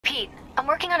Pete. I'm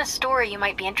working on a story you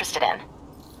might be interested in.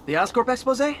 The Oscorp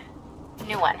expose?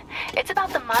 New one. It's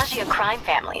about the Maggia crime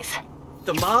families.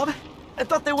 The mob? I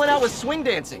thought they went out with swing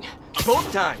dancing.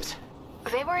 Both times.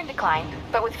 They were in decline,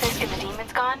 but with Fisk and the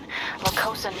demons gone, La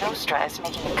Cosa Nostra is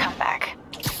making a comeback.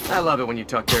 I love it when you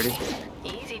talk dirty.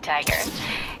 Easy, Tiger.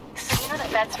 So you know the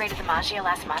feds raided the Maggia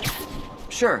last month?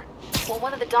 Sure. Well,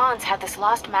 one of the Dons had this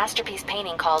lost masterpiece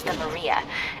painting called the Maria,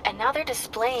 and now they're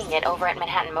displaying it over at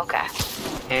Manhattan Mocha.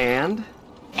 And?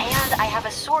 And I have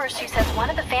a source who says one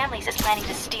of the families is planning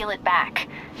to steal it back.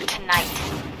 Tonight.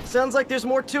 Sounds like there's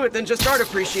more to it than just art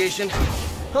appreciation.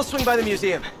 I'll swing by the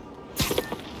museum.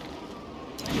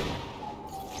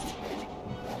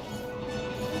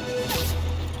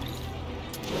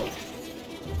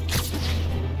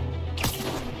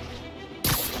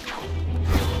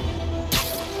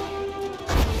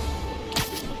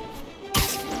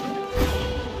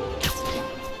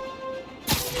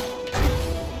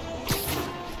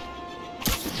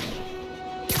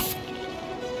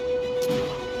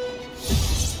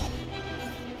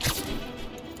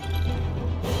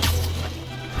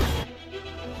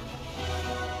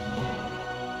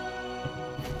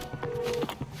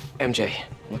 MJ,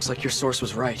 looks like your source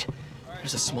was right.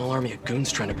 There's a small army of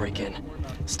goons trying to break in.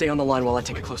 Stay on the line while I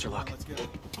take a closer look.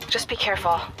 Just be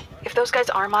careful. If those guys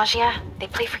are Maggia, they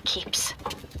play for keeps.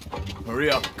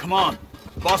 Maria, come on.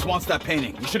 Boss wants that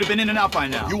painting. We should have been in and out by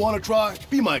now. You want to try?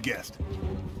 Be my guest.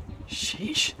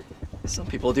 Sheesh. Some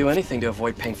people do anything to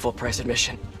avoid paying full price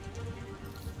admission.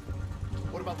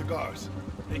 What about the guards?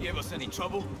 They gave us any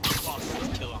trouble? Boss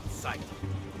will kill on sight.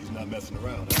 He's not messing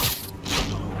around, huh?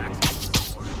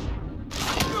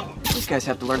 These guys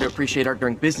have to learn to appreciate art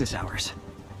during business hours.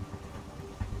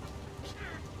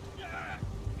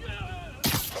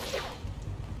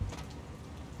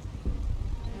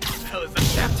 Hell is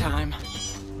that? Nap time.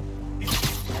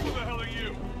 Who the hell are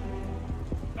you?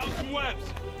 Out some webs.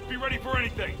 Be ready for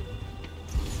anything.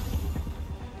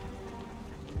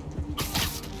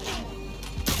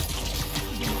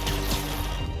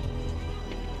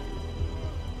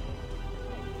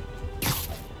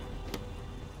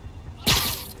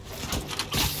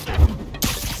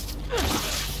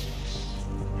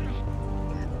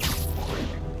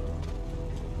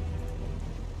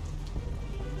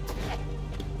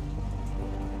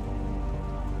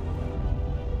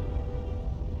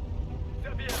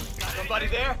 Somebody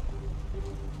there?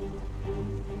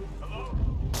 Hello?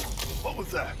 What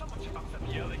was that? Someone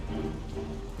yelling.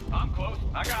 I'm close.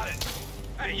 I got it.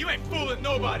 Hey, you ain't fooling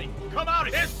nobody. Come out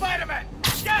here, Spider-Man.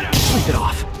 Get him! Sleep it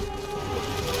off.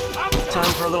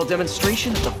 Time for a little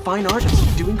demonstration of the fine art of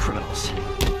subduing criminals.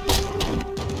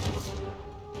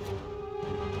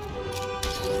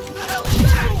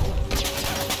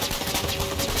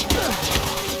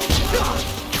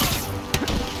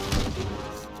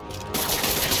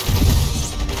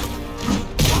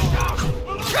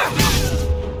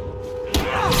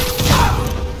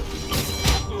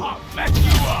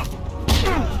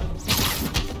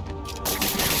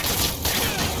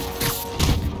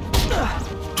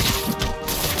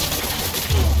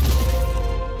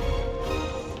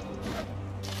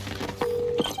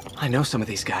 I know some of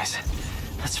these guys.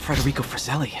 That's Federico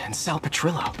Fratelli and Sal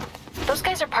Petrillo. Those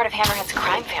guys are part of Hammerhead's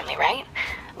crime family, right?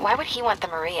 Why would he want the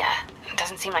Maria? It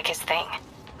doesn't seem like his thing.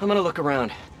 I'm gonna look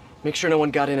around. Make sure no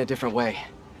one got in a different way.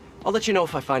 I'll let you know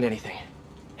if I find anything.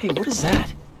 Hey, what is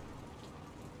that?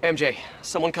 MJ,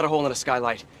 someone cut a hole in a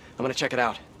skylight. I'm gonna check it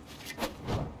out.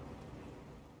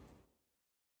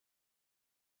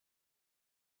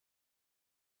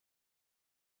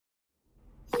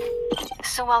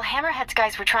 So while Hammerhead's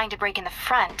guys were trying to break in the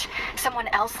front, someone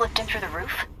else slipped in through the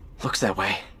roof? Looks that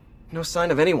way. No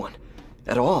sign of anyone.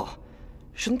 At all.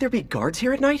 Shouldn't there be guards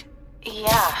here at night?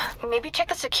 Yeah, maybe check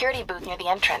the security booth near the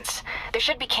entrance. There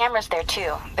should be cameras there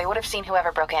too. They would have seen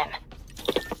whoever broke in.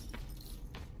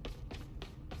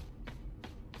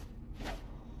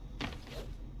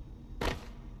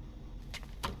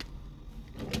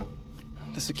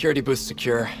 The security booth's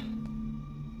secure.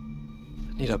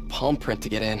 Need a palm print to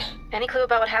get in. Any clue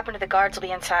about what happened to the guards will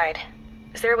be inside.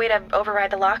 Is there a way to override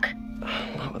the lock?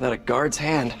 Not without a guard's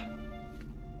hand.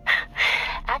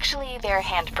 Actually, their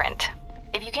handprint.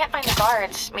 If you can't find the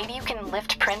guards, maybe you can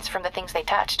lift prints from the things they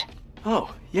touched.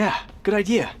 Oh, yeah. Good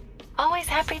idea. Always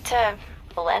happy to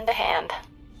lend a hand.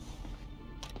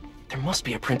 There must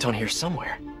be a print on here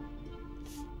somewhere.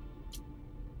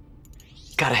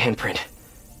 Got a handprint.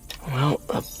 Well,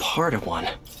 a part of one.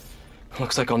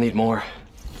 Looks like I'll need more.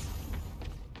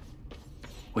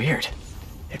 Weird.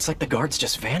 It's like the guards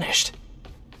just vanished.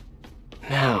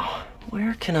 Now,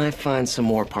 where can I find some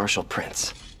more partial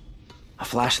prints? A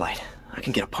flashlight. I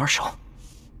can get a partial.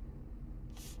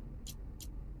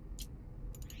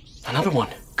 Another one.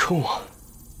 Cool.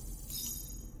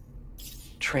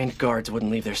 Trained guards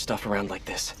wouldn't leave their stuff around like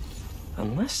this.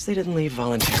 Unless they didn't leave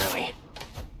voluntarily.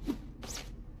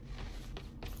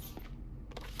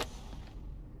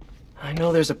 I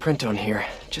know there's a printone here.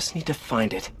 Just need to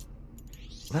find it.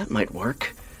 That might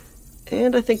work.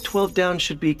 And I think 12 down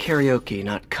should be karaoke,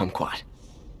 not kumquat.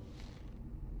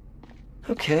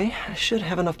 Okay, I should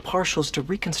have enough partials to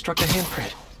reconstruct a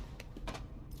handprint.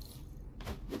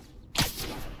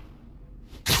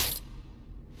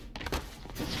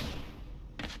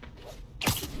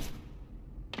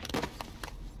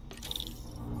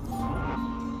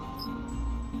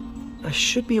 I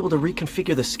should be able to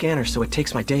reconfigure the scanner so it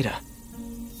takes my data.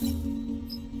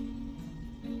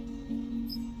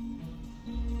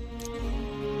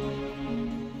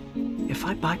 If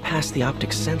I bypass the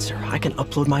optic sensor, I can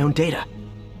upload my own data.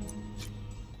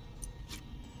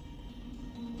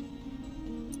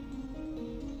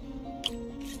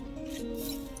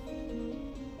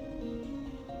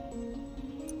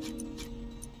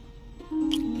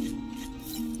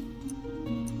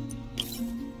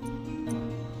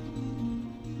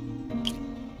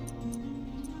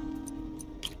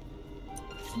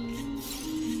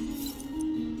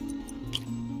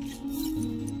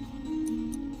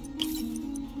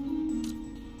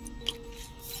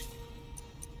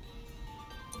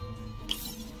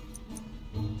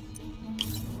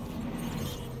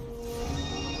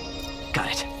 Got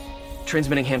it.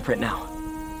 Transmitting handprint now.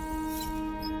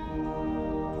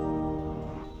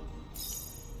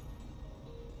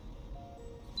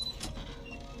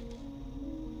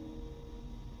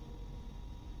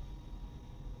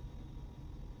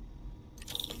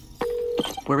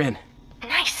 We're in.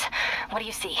 Nice. What do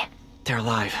you see? They're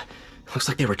alive. Looks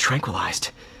like they were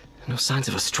tranquilized. No signs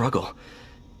of a struggle.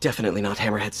 Definitely not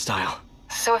Hammerhead style.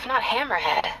 So if not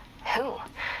Hammerhead, who?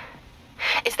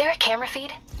 Is there a camera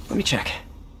feed? Let me check.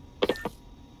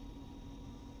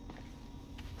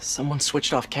 Someone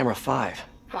switched off camera 5.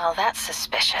 Well, that's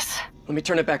suspicious. Let me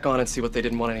turn it back on and see what they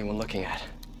didn't want anyone looking at.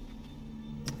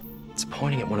 It's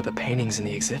pointing at one of the paintings in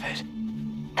the exhibit.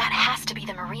 That has to be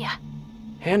the Maria.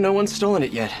 And no one's stolen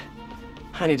it yet.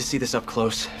 I need to see this up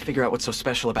close, figure out what's so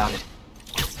special about it.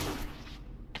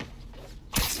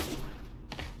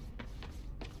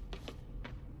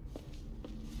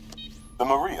 The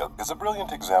Maria is a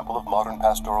brilliant example of modern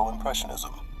pastoral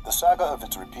impressionism. The saga of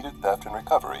its repeated theft and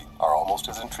recovery are almost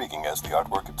as intriguing as the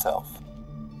artwork itself.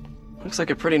 Looks like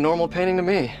a pretty normal painting to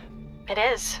me. It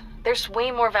is. There's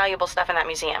way more valuable stuff in that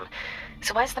museum.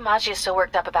 So why is the Maggia so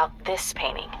worked up about this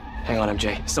painting? Hang on,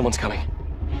 MJ. Someone's coming.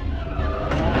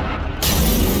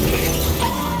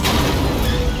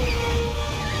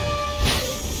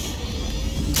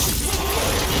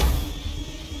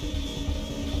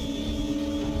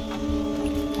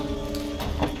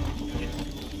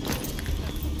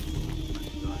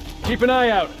 Keep an eye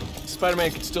out.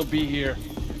 Spider-Man could still be here.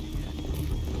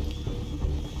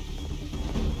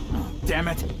 Damn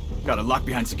it. Got it locked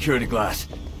behind security glass.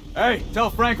 Hey, tell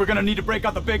Frank we're gonna need to break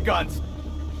out the big guns.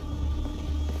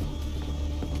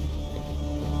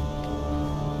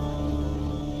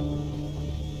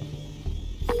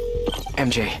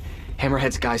 MJ,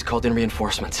 Hammerhead's guys called in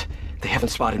reinforcements. They haven't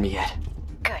spotted me yet.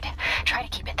 Good. Try to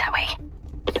keep it that way.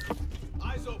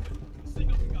 Eyes open.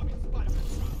 Signal you got me.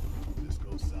 Spider-Man. This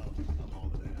goes south. I'm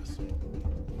hauling ass.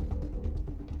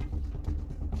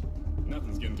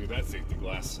 Nothing's getting through that safety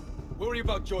glass. Worry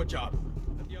about your job.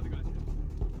 Let the other guys handle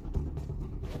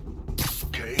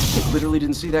Okay. Literally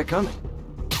didn't see that coming.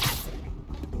 I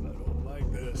don't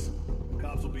like this.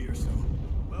 Cops will be here soon.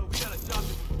 it. Well, we got a job to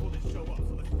do before they show up,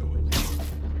 so let's do it.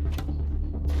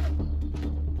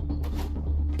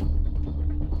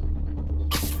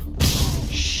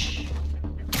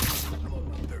 I'm on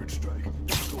my third strike.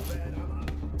 This go bad, I'm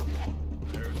out.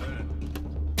 There's that.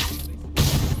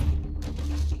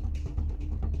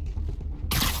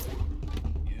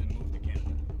 Yeah, move to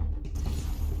Canada.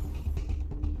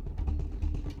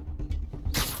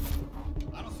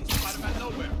 I don't see Spider-Man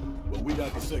nowhere. Well, we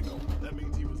got the signal. That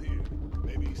means he was here.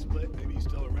 Maybe he split, maybe he's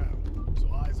still around.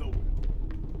 So eyes open.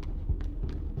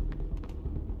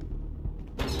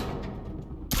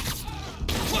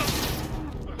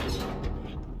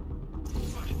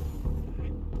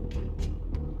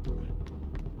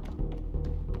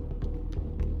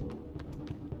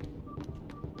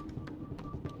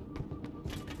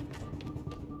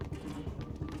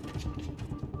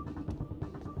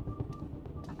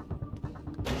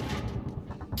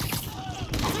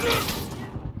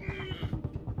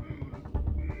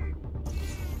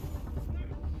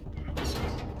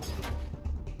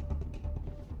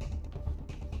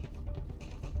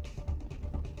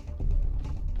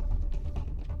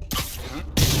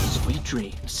 Sweet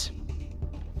dreams.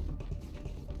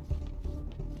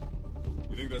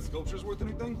 You think that sculpture's worth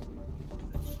anything?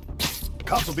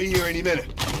 Cops will be here any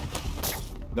minute.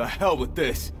 The hell with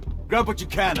this. Grab what you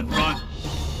can and run.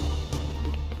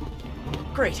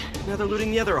 Great, now they're looting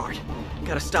the other art.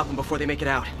 Gotta stop them before they make it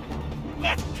out.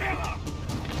 Let's kill them!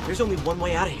 There's only one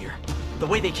way out of here. The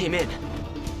way they came in.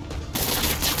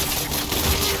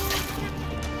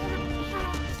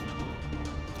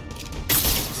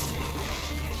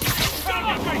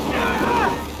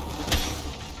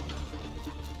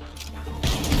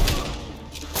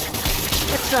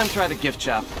 Next time, try the gift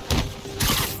shop.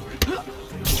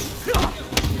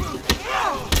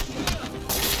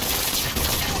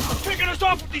 Picking us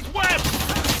off with these webs!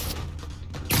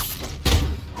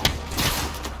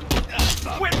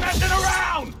 Quit messing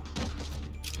around!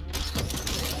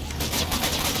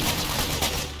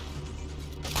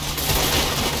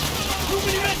 Too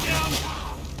many men down!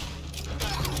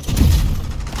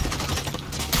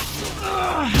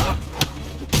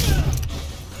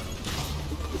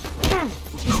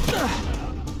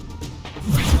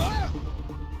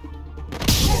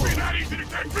 Won't be that easy to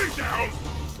take me down!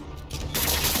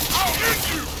 I'll hit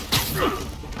you!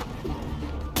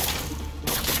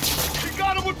 He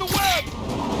got him with the web!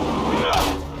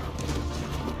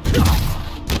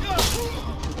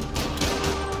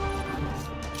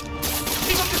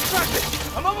 Keep him distracted!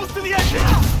 I'm almost to the exit!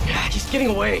 He's getting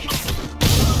away.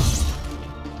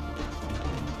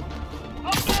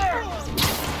 Up there!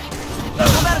 How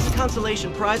about as a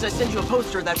consolation prize, I send you a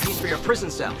poster of that piece for your prison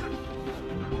cell?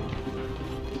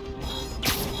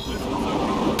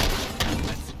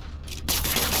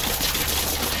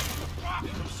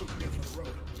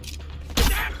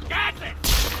 Got it!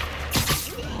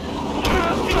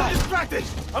 Keep him distracted!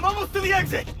 I'm almost to the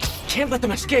exit! Can't let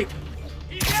them escape.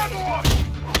 He's airborne!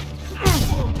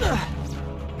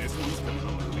 This one's coming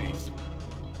on with me.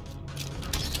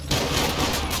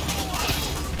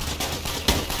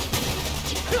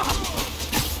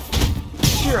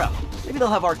 Cheer up. Maybe they'll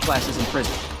have art classes in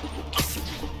prison.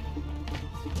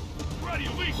 Ready,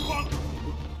 leave, punk!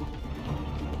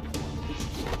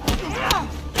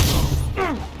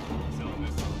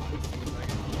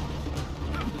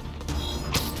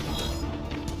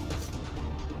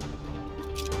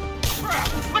 Crap!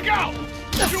 Look out!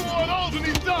 You want those and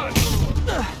he's done!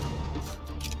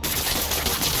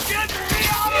 Get me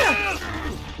out of this!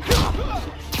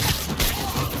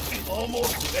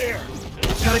 Almost there.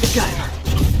 Gotta get him.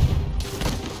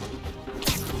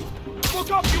 Look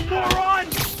up, you moron!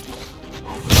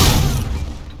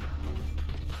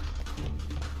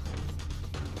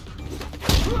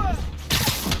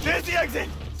 There's the exit!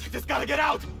 I just gotta get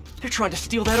out! They're trying to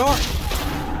steal that art.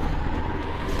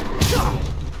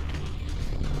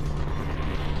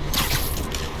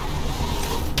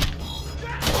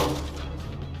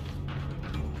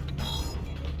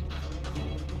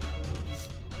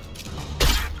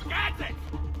 Got it!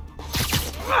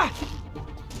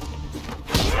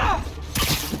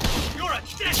 You're a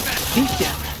dead man! He's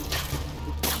down.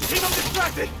 Keep him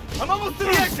distracted! I'm almost to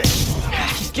the exit!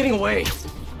 He's getting away.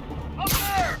 Up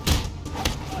there!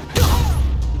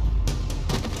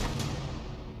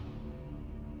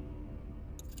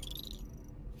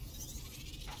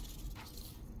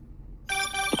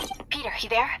 Peter, you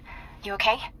there? You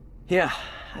okay? Yeah,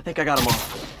 I think I got them all.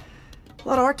 A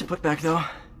lot of art to put back, though.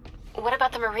 What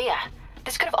about the Maria?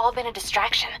 This could have all been a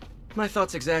distraction. My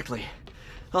thoughts exactly.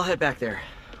 I'll head back there.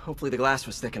 Hopefully the glass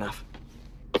was thick enough.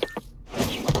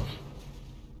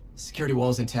 Security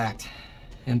wall's intact.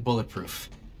 And bulletproof.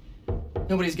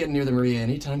 Nobody's getting near the Maria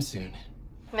anytime soon.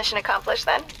 Mission accomplished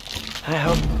then? I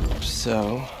hope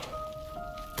so.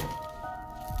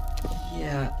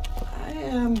 Yeah, I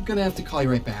am gonna have to call you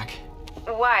right back.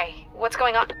 Why? What's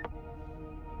going on?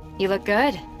 You look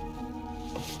good.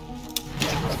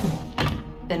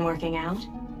 Been working out?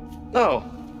 Oh.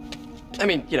 I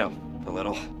mean, you know, a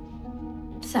little.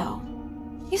 So,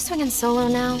 you swinging solo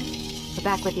now? Or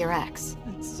back with your ex?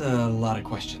 It's a lot of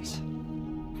questions.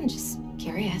 I'm just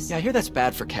curious. Yeah, I hear that's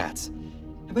bad for cats.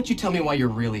 How about you tell me why you're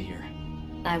really here?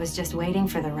 I was just waiting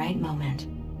for the right moment.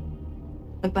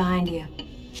 Look behind you.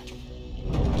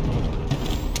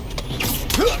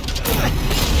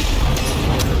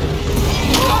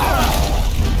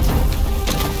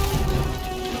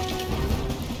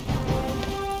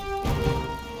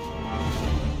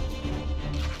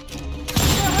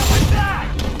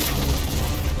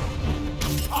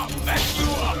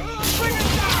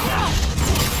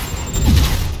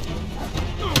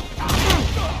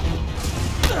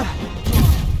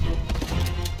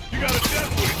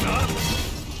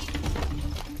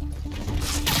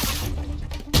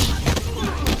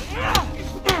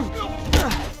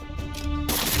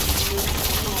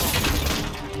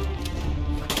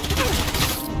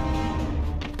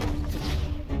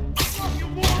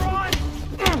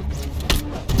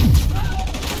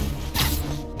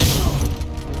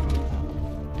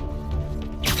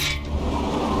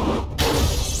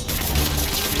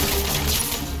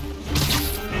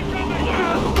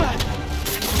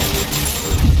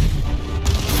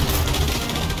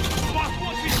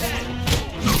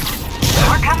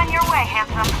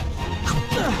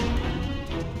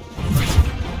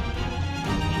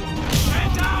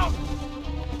 Stand down!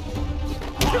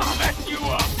 I'll mess you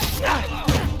up!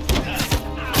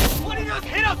 What did you just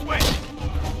hit us with?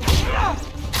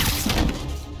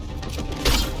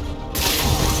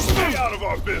 Stay out of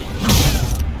our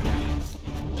business!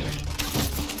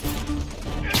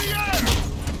 In the air!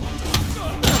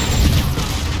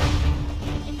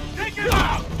 Take it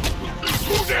out!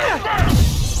 Too damn fast!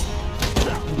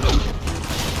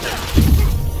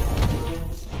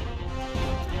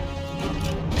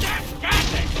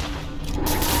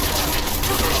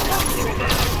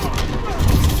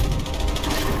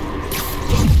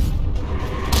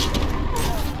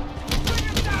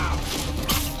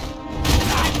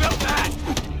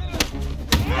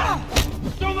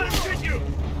 Don't let him get you!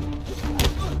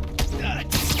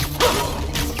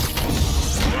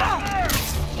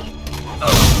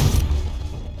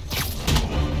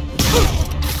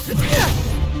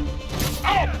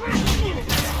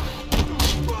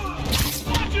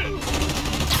 Watch it!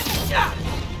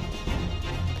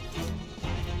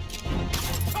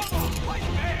 Come on, right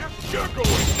there! You're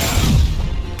going down!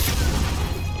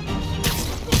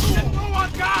 Let's go on,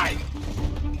 guys!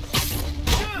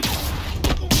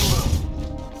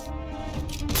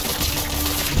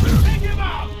 Take him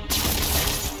out!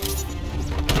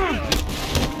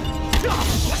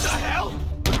 What the hell?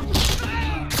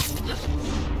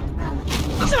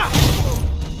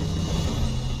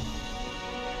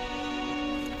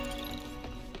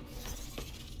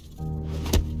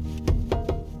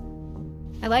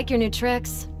 I like your new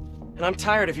tricks. And I'm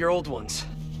tired of your old ones.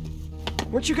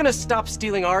 Weren't you gonna stop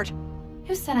stealing art?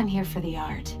 Who said I'm here for the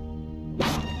art?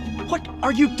 What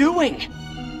are you doing?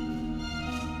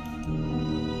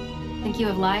 Think you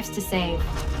have lives to save.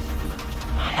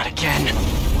 Not again.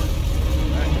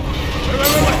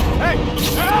 Hey!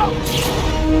 Help!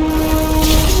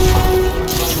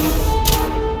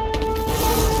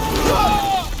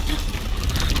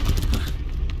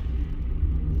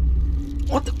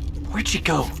 What the? Where'd she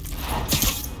go?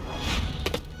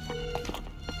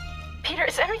 Peter,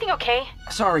 is everything okay?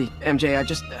 Sorry, MJ, I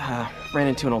just ran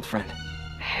into an old friend.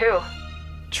 Who?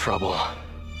 Trouble.